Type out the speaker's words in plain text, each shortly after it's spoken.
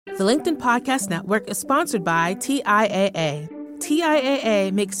The LinkedIn Podcast Network is sponsored by TIAA.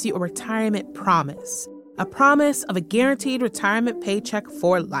 TIAA makes you a retirement promise, a promise of a guaranteed retirement paycheck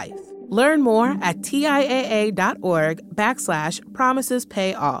for life. Learn more at TIAA.org/promises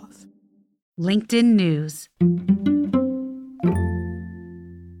pay off. LinkedIn News.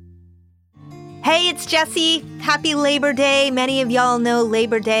 Hey, it's Jessie. Happy Labor Day. Many of y'all know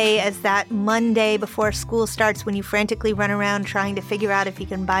Labor Day as that Monday before school starts when you frantically run around trying to figure out if you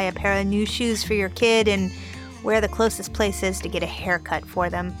can buy a pair of new shoes for your kid and where the closest place is to get a haircut for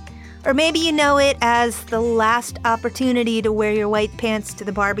them. Or maybe you know it as the last opportunity to wear your white pants to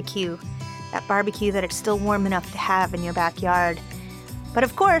the barbecue. That barbecue that are still warm enough to have in your backyard. But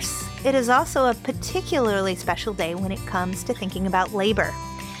of course, it is also a particularly special day when it comes to thinking about labor.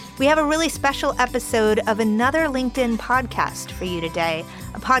 We have a really special episode of another LinkedIn podcast for you today,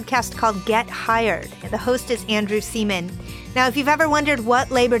 a podcast called Get Hired. The host is Andrew Seaman. Now, if you've ever wondered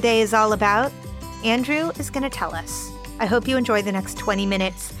what Labor Day is all about, Andrew is going to tell us. I hope you enjoy the next 20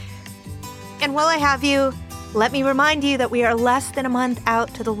 minutes. And while I have you, let me remind you that we are less than a month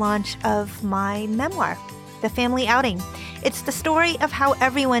out to the launch of my memoir, The Family Outing. It's the story of how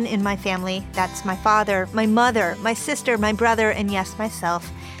everyone in my family, that's my father, my mother, my sister, my brother, and yes, myself,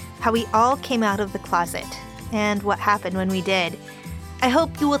 how we all came out of the closet and what happened when we did. I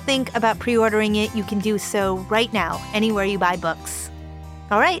hope you will think about pre-ordering it. You can do so right now, anywhere you buy books.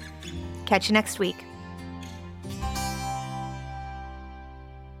 All right, catch you next week.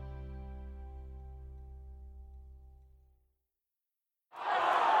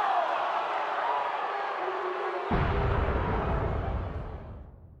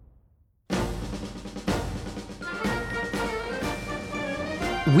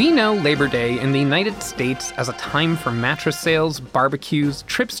 We know Labor Day in the United States as a time for mattress sales, barbecues,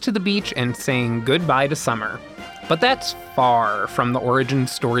 trips to the beach, and saying goodbye to summer. But that's far from the origin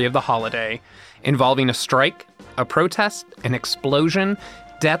story of the holiday, involving a strike, a protest, an explosion,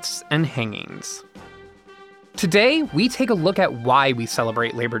 deaths, and hangings. Today, we take a look at why we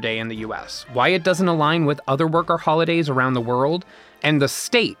celebrate Labor Day in the US, why it doesn't align with other worker holidays around the world, and the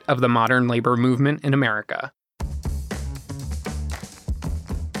state of the modern labor movement in America.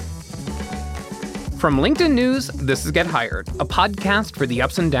 From LinkedIn News, this is Get Hired, a podcast for the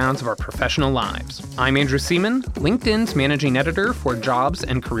ups and downs of our professional lives. I'm Andrew Seaman, LinkedIn's managing editor for jobs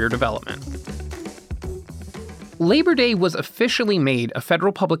and career development. Labor Day was officially made a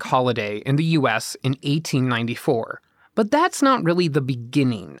federal public holiday in the U.S. in 1894, but that's not really the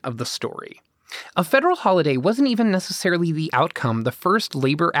beginning of the story. A federal holiday wasn't even necessarily the outcome the first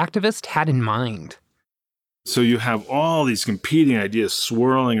labor activist had in mind. So you have all these competing ideas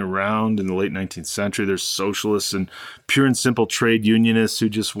swirling around in the late 19th century. There's socialists and pure and simple trade unionists who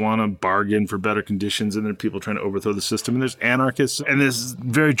just want to bargain for better conditions, and there are people trying to overthrow the system. And there's anarchists, and this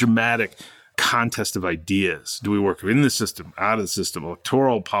very dramatic contest of ideas. Do we work in the system, out of the system,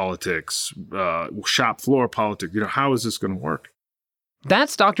 electoral politics, shop floor politics? How is this going to work?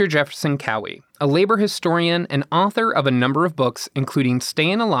 That's Dr. Jefferson Cowie, a labor historian and author of a number of books, including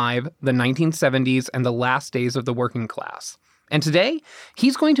Staying Alive, the 1970s, and the Last Days of the Working Class. And today,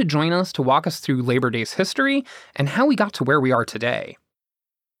 he's going to join us to walk us through Labor Day's history and how we got to where we are today.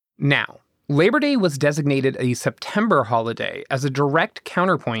 Now, Labor Day was designated a September holiday as a direct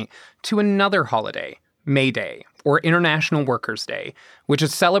counterpoint to another holiday, May Day, or International Workers' Day, which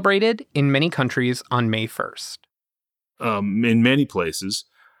is celebrated in many countries on May 1st. In many places,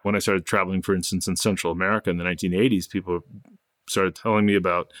 when I started traveling, for instance, in Central America in the 1980s, people started telling me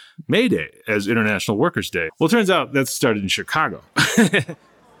about May Day as International Workers' Day. Well, it turns out that started in Chicago.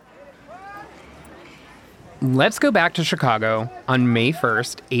 Let's go back to Chicago on May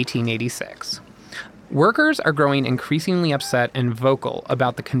 1st, 1886. Workers are growing increasingly upset and vocal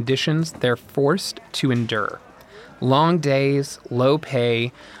about the conditions they're forced to endure. Long days, low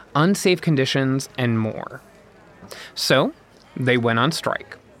pay, unsafe conditions, and more. So, they went on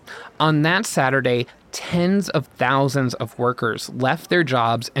strike. On that Saturday, tens of thousands of workers left their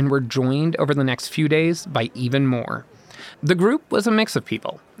jobs and were joined over the next few days by even more. The group was a mix of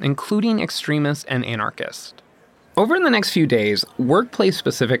people, including extremists and anarchists. Over the next few days,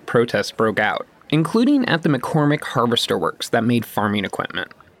 workplace-specific protests broke out, including at the McCormick Harvester Works that made farming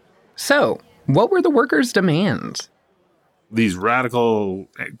equipment. So, what were the workers' demands? These radical,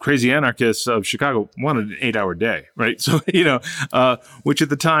 crazy anarchists of Chicago wanted an 8-hour day, right? So, which at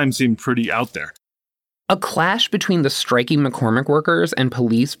the time seemed pretty out there. A clash between the striking McCormick workers and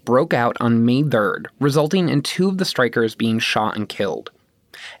police broke out on May 3rd, resulting in 2 of the strikers being shot and killed.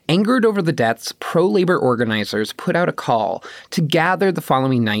 Angered over the deaths, pro-labor organizers put out a call to gather the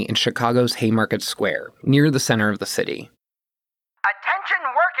following night in Chicago's Haymarket Square, near the center of the city. Attention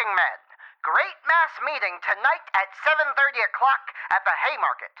working working men. Great mass meeting tonight at 7:30 o'clock at the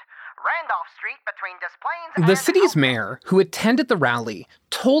Haymarket, Randolph Street between Des Plaines and... The city's mayor, who attended the rally,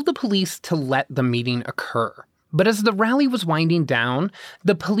 told the police to let the meeting occur. But as the rally was winding down,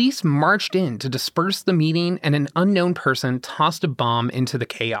 the police marched in to disperse the meeting, and an unknown person tossed a bomb into the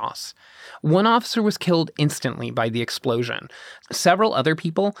chaos. One officer was killed instantly by the explosion. Several other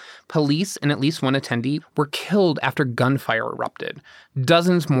people, police, and at least one attendee were killed after gunfire erupted.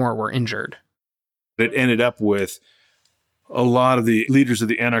 Dozens more were injured. It ended up with a lot of the leaders of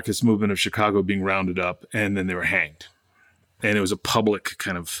the anarchist movement of Chicago being rounded up, and then they were hanged. And it was a public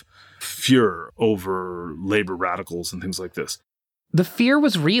kind of furor over labor radicals and things like this. The fear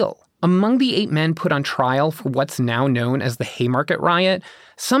was real. Among the 8 men put on trial for what's now known as the Haymarket riot,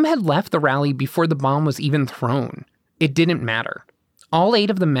 some had left the rally before the bomb was even thrown. It didn't matter. All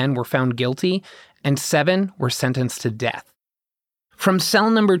 8 of the men were found guilty, and 7 were sentenced to death. From cell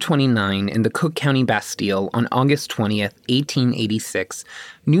number 29 in the Cook County Bastille on August 20th, 1886,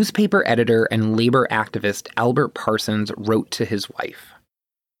 newspaper editor and labor activist Albert Parsons wrote to his wife.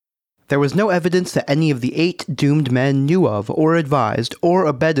 There was no evidence that any of the 8 doomed men knew of or advised or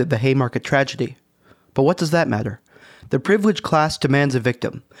abetted the Haymarket tragedy. But what does that matter? The privileged class demands a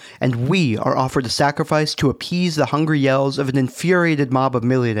victim, and we are offered a sacrifice to appease the hungry yells of an infuriated mob of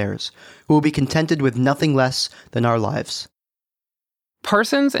millionaires who will be contented with nothing less than our lives.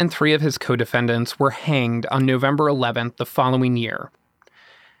 Parsons and 3 of his co-defendants were hanged on November 11th the following year.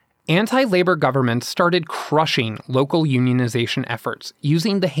 Anti-labor governments started crushing local unionization efforts,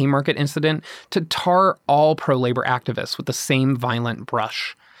 using the Haymarket incident to tar all pro-labor activists with the same violent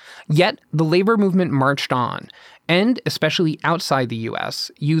brush. Yet, the labor movement marched on, and, especially outside the U.S.,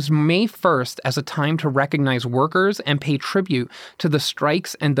 used May 1st as a time to recognize workers and pay tribute to the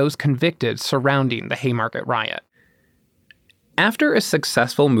strikes and those convicted surrounding the Haymarket riot. After a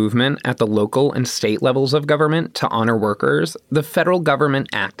successful movement at the local and state levels of government to honor workers, the federal government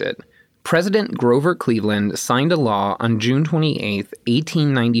acted. President Grover Cleveland signed a law on June 28,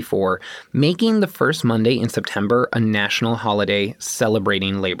 1894, making the first Monday in September a national holiday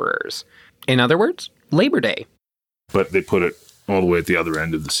celebrating laborers. In other words, Labor Day. But they put it all the way at the other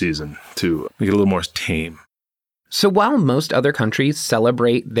end of the season to make it a little more tame. So while most other countries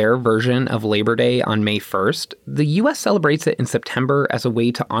celebrate their version of Labor Day on May 1st, the U.S. celebrates it in September as a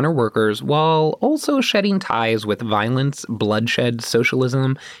way to honor workers while also shedding ties with violence, bloodshed,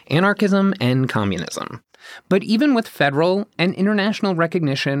 socialism, anarchism, and communism. But even with federal and international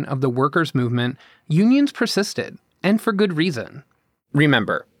recognition of the workers' movement, unions persisted, and for good reason.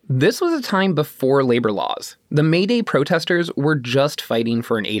 Remember, this was a time before labor laws. The May Day protesters were just fighting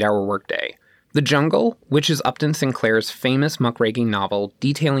for an 8-hour workday. The Jungle, which is Upton Sinclair's famous muckraking novel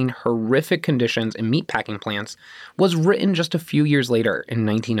detailing horrific conditions in meatpacking plants, was written just a few years later in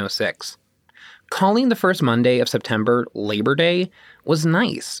 1906. Calling the first Monday of September Labor Day was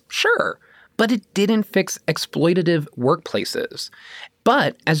nice, sure, but it didn't fix exploitative workplaces.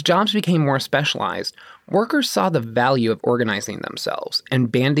 But as jobs became more specialized, workers saw the value of organizing themselves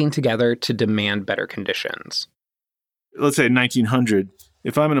and banding together to demand better conditions. Let's say in 1900,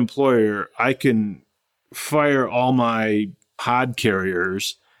 if I'm an employer, I can fire all my hod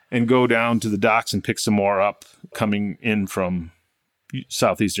carriers and go down to the docks and pick some more up coming in from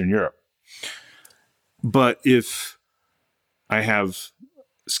southeastern Europe. But if I have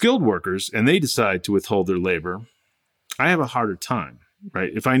skilled workers and they decide to withhold their labor, I have a harder time,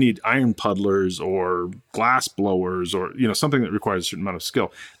 right? If I need iron puddlers or glass blowers or, something that requires a certain amount of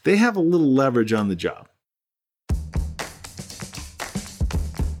skill, they have a little leverage on the job.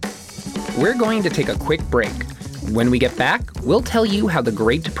 We're going to take a quick break. When we get back, we'll tell you how the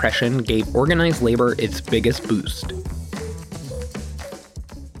Great Depression gave organized labor its biggest boost.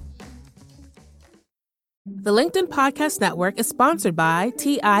 The LinkedIn Podcast Network is sponsored by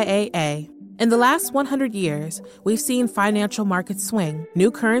TIAA. In the last 100 years, we've seen financial markets swing,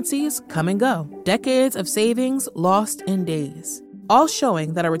 new currencies come and go, decades of savings lost in days, all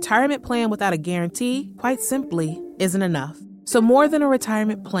showing that a retirement plan without a guarantee, quite simply, isn't enough. So more than a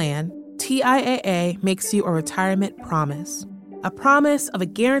retirement plan, TIAA makes you a retirement promise. A promise of a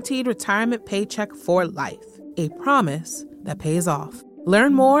guaranteed retirement paycheck for life. A promise that pays off.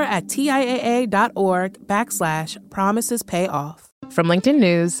 Learn more at TIAA.org/promisespayoff. From LinkedIn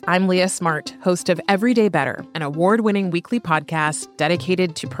News, I'm Leah Smart, host of Everyday Better, an award-winning weekly podcast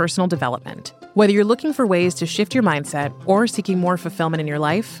dedicated to personal development. Whether you're looking for ways to shift your mindset or seeking more fulfillment in your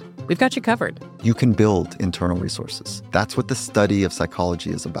life, we've got you covered. You can build internal resources. That's what the study of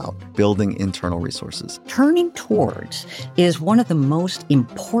psychology is about, building internal resources. Turning towards is one of the most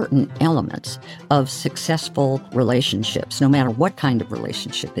important elements of successful relationships, no matter what kind of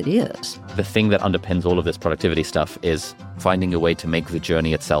relationship it is. The thing that underpins all of this productivity stuff is finding a way to make the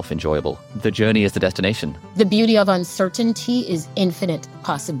journey itself enjoyable. The journey is the destination. The beauty of uncertainty is infinite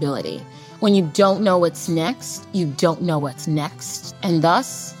possibility. When you don't know what's next, you don't know what's next. And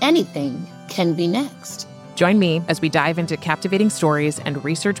thus, anything can be next. Join me as we dive into captivating stories and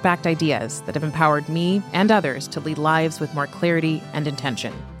research-backed ideas that have empowered me and others to lead lives with more clarity and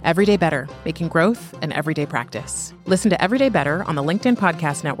intention. Everyday Better, making growth an everyday practice. Listen to Everyday Better on the LinkedIn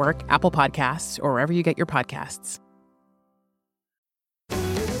Podcast Network, Apple Podcasts, or wherever you get your podcasts.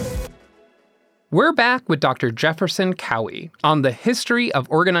 We're back with Dr. Jefferson Cowie on the history of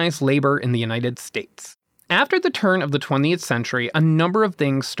organized labor in the United States. After the turn of the 20th century, a number of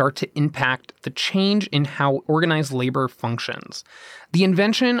things start to impact the change in how organized labor functions. The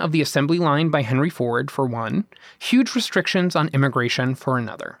invention of the assembly line by Henry Ford, for one, huge restrictions on immigration for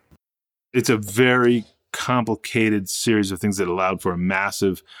another. It's a very complicated series of things that allowed for a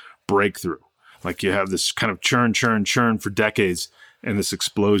massive breakthrough. Like you have this kind of churn for decades, and this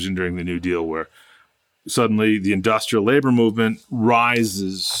explosion during the New Deal where suddenly the industrial labor movement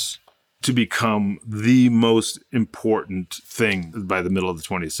rises to become the most important thing by the middle of the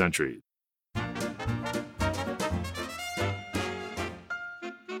 20th century.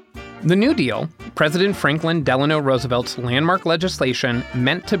 The New Deal, President Franklin Delano Roosevelt's landmark legislation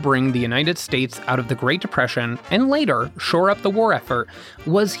meant to bring the United States out of the Great Depression and later shore up the war effort,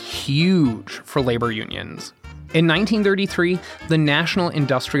 was huge for labor unions. In 1933, the National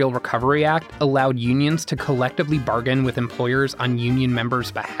Industrial Recovery Act allowed unions to collectively bargain with employers on union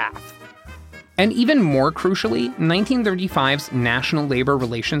members' behalf. And even more crucially, 1935's National Labor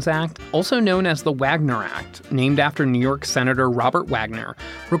Relations Act, also known as the Wagner Act, named after New York Senator Robert Wagner,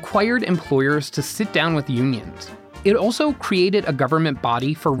 required employers to sit down with unions. It also created a government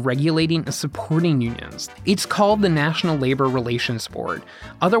body for regulating and supporting unions. It's called the National Labor Relations Board,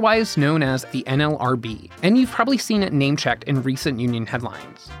 otherwise known as the NLRB, and you've probably seen it name-checked in recent union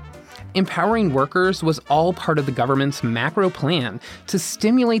headlines. Empowering workers was all part of the government's macro plan to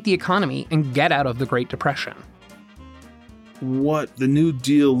stimulate the economy and get out of the Great Depression. What the New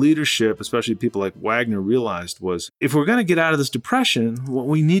Deal leadership, especially people like Wagner, realized was if we're going to get out of this depression, what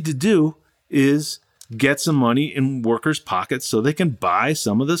we need to do is get some money in workers' pockets so they can buy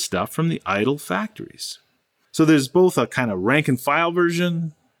some of the stuff from the idle factories. So there's both a kind of rank and file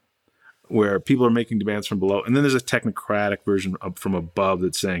version where people are making demands from below, and then there's a technocratic version up from above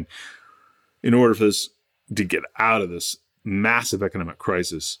that's saying, in order for us to get out of this massive economic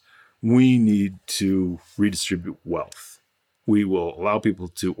crisis, we need to redistribute wealth. We will allow people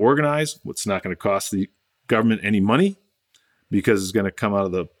to organize what's not going to cost the government any money because it's going to come out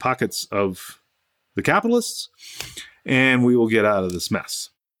of the pockets of the capitalists, and we will get out of this mess.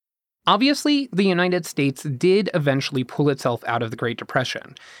 Obviously, the United States did eventually pull itself out of the Great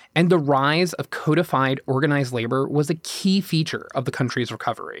Depression, and the rise of codified organized labor was a key feature of the country's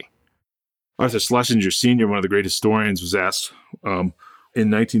recovery. Arthur Schlesinger Sr., one of the great historians, was asked in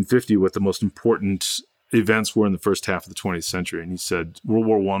 1950 what the most important events were in the first half of the 20th century, and he said World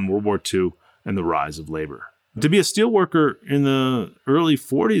War I, World War II, and the rise of labor. To be a steelworker in the early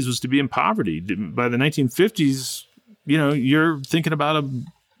 40s was to be in poverty. By the 1950s, you're thinking about a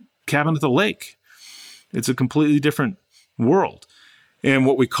cabin at the lake. It's a completely different world. And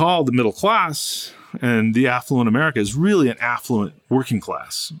what we call the middle class and the affluent America is really an affluent working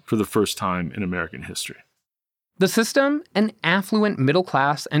class for the first time in American history. The system, an affluent middle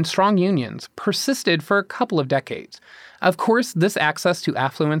class and strong unions, persisted for a couple of decades. Of course, this access to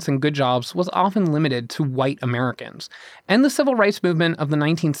affluence and good jobs was often limited to white Americans, and the civil rights movement of the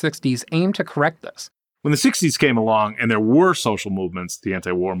 1960s aimed to correct this. When the 60s came along and there were social movements, the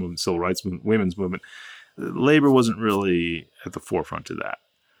anti-war movement, civil rights movement, women's movement, labor wasn't really at the forefront of that.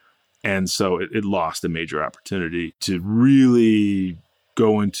 And so it lost a major opportunity to really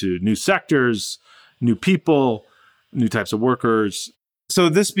go into new sectors, new people, new types of workers. So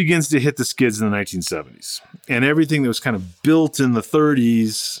this begins to hit the skids in the 1970s. And everything that was kind of built in the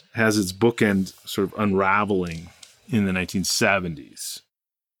 30s has its bookend sort of unraveling in the 1970s.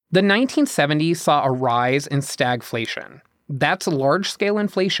 The 1970s saw a rise in stagflation. That's large-scale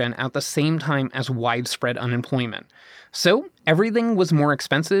inflation at the same time as widespread unemployment. So everything was more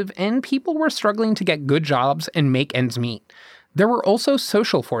expensive, and people were struggling to get good jobs and make ends meet. There were also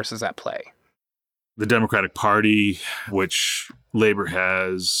social forces at play. The Democratic Party, which labor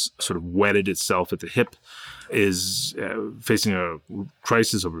has sort of wedded itself at the hip, is facing a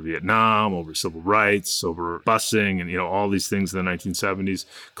crisis over Vietnam, over civil rights, over busing, and all these things in the 1970s.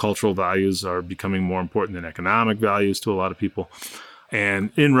 Cultural values are becoming more important than economic values to a lot of people.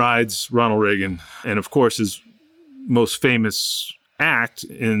 And in rides Ronald Reagan, and of course his most famous act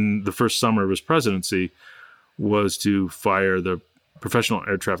in the first summer of his presidency was to fire the Professional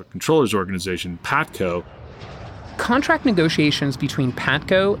Air Traffic Controllers Organization, PATCO. Contract negotiations between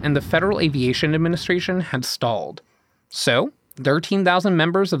PATCO and the Federal Aviation Administration had stalled. So, 13,000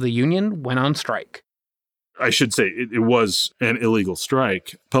 members of the union went on strike. I should say it was an illegal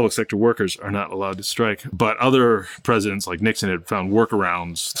strike. Public sector workers are not allowed to strike. But other presidents like Nixon had found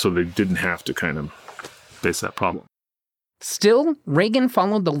workarounds so they didn't have to kind of face that problem. Still, Reagan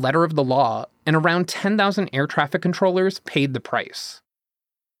followed the letter of the law, and around 10,000 air traffic controllers paid the price.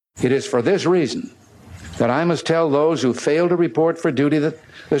 It is for this reason that I must tell those who fail to report for duty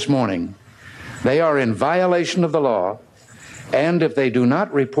this morning they are in violation of the law, and if they do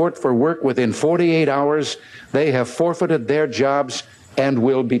not report for work within 48 hours, they have forfeited their jobs and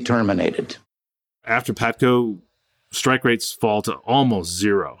will be terminated. After PATCO, strike rates fall to almost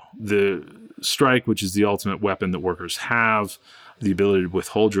zero. The strike, which is the ultimate weapon that workers have, the ability to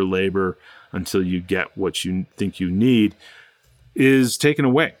withhold your labor until you get what you think you need, is taken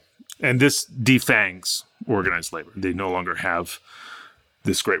away. And this defangs organized labor. They no longer have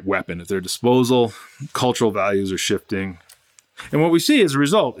this great weapon at their disposal. Cultural values are shifting. And what we see as a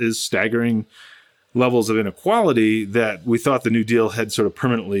result is staggering levels of inequality that we thought the New Deal had sort of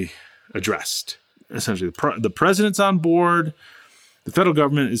permanently addressed. Essentially, the president's on board. The federal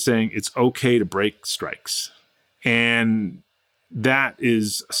government is saying it's okay to break strikes. And that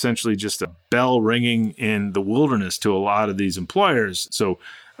is essentially just a bell ringing in the wilderness to a lot of these employers. So,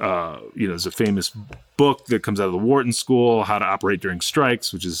 there's a famous book that comes out of the Wharton School, How to Operate During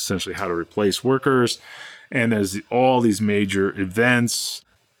Strikes, which is essentially how to replace workers. And there's all these major events.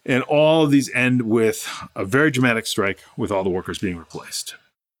 And all of these end with a very dramatic strike with all the workers being replaced.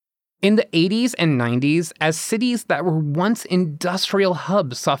 In the 80s and 90s, as cities that were once industrial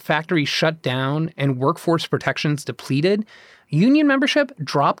hubs saw factories shut down and workforce protections depleted, union membership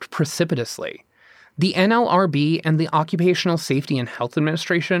dropped precipitously. The NLRB and the Occupational Safety and Health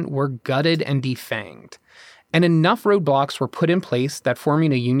Administration were gutted and defanged. And enough roadblocks were put in place that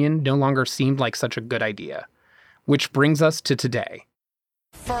forming a union no longer seemed like such a good idea. Which brings us to today.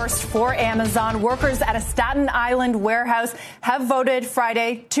 First, for Amazon, workers at a Staten Island warehouse have voted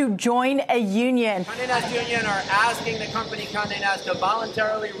Friday to join a union. Condé Nast Union are asking the company Condé Nast to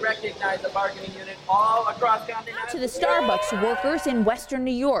voluntarily recognize the bargaining unit all across Condé Nast. To the Starbucks workers in Western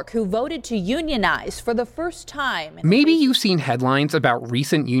New York who voted to unionize for the first time. Maybe you've seen headlines about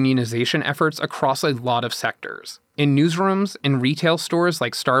recent unionization efforts across a lot of sectors. In newsrooms, in retail stores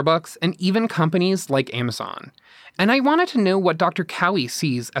like Starbucks, and even companies like Amazon. And I wanted to know what Dr. Cowie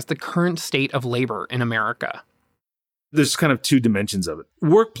sees as the current state of labor in America. There's kind of two dimensions of it.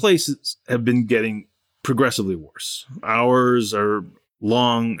 Workplaces have been getting progressively worse. Hours are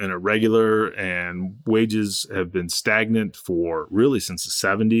long and irregular, and wages have been stagnant for really since the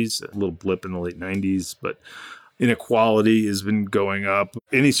 70s, a little blip in the late 90s, but inequality has been going up.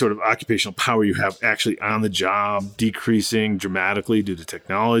 Any sort of occupational power you have actually on the job decreasing dramatically due to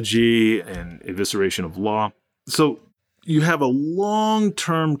technology and evisceration of law. So you have a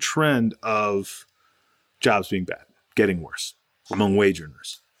long-term trend of jobs being bad, getting worse among wage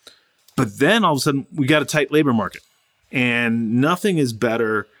earners. But then all of a sudden, we got a tight labor market. And nothing is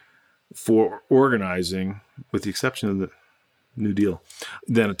better for organizing, with the exception of the New Deal,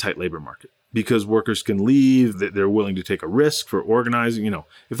 than a tight labor market. Because workers can leave, they're willing to take a risk for organizing.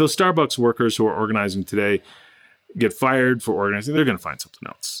 If those Starbucks workers who are organizing today get fired for organizing, they're going to find something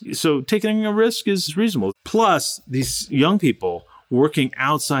else. So taking a risk is reasonable. Plus, these young people working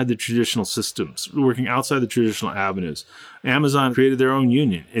outside the traditional systems, working outside the traditional avenues. Amazon created their own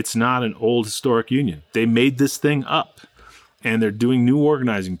union. It's not an old historic union. They made this thing up, and they're doing new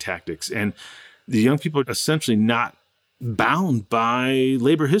organizing tactics. And the young people are essentially not bound by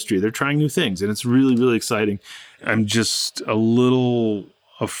labor history. They're trying new things, and it's really, really exciting. I'm just a little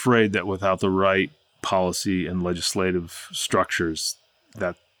afraid that without the right policy and legislative structures,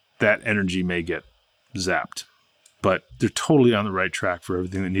 that energy may get zapped. But they're totally on the right track for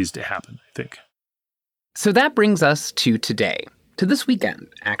everything that needs to happen, I think. So that brings us to today, to this weekend,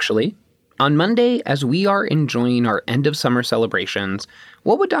 actually. On Monday, as we are enjoying our end of summer celebrations,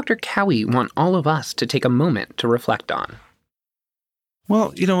 what would Dr. Cowie want all of us to take a moment to reflect on?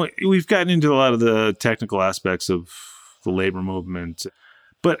 Well, we've gotten into a lot of the technical aspects of the labor movement.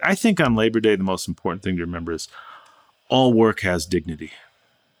 But I think on Labor Day, the most important thing to remember is all work has dignity,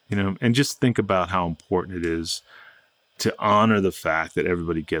 and just think about how important it is to honor the fact that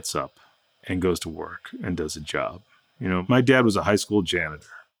everybody gets up and goes to work and does a job. My dad was a high school janitor,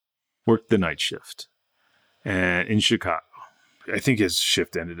 worked the night shift and in Chicago. I think his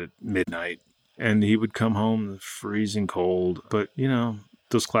shift ended at midnight, and he would come home freezing cold. But,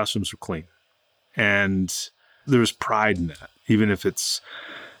 those classrooms were clean. And there was pride in that, even if it's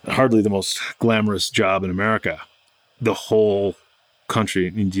hardly the most glamorous job in America. The whole country,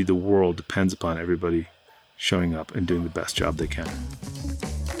 indeed the world, depends upon everybody showing up and doing the best job they can.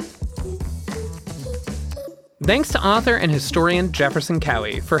 Thanks to author and historian Jefferson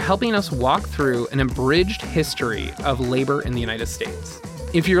Cowie for helping us walk through an abridged history of labor in the United States.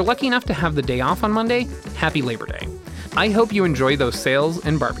 If you're lucky enough to have the day off on Monday, happy Labor Day. I hope you enjoy those sales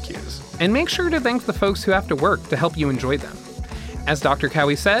and barbecues. And make sure to thank the folks who have to work to help you enjoy them. As Dr.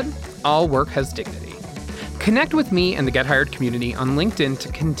 Cowie said, all work has dignity. Connect with me and the Get Hired community on LinkedIn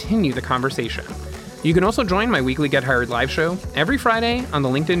to continue the conversation. You can also join my weekly Get Hired live show every Friday on the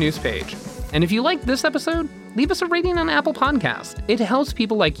LinkedIn news page. And if you liked this episode, leave us a rating on Apple Podcast. It helps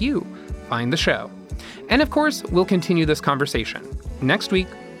people like you find the show. And of course, we'll continue this conversation next week,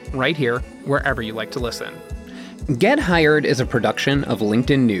 right here, wherever you like to listen. Get Hired is a production of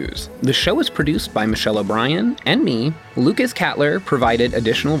LinkedIn News. The show is produced by Michelle O'Brien and me. Lucas Cattler provided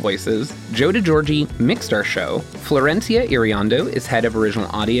additional voices. Joe DeGiorgi mixed our show. Florencia Iriondo is head of original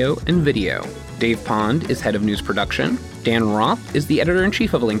audio and video. Dave Pond is head of news production. Dan Roth is the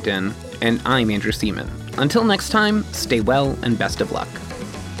editor-in-chief of LinkedIn. And I'm Andrew Seaman. Until next time, stay well and best of luck.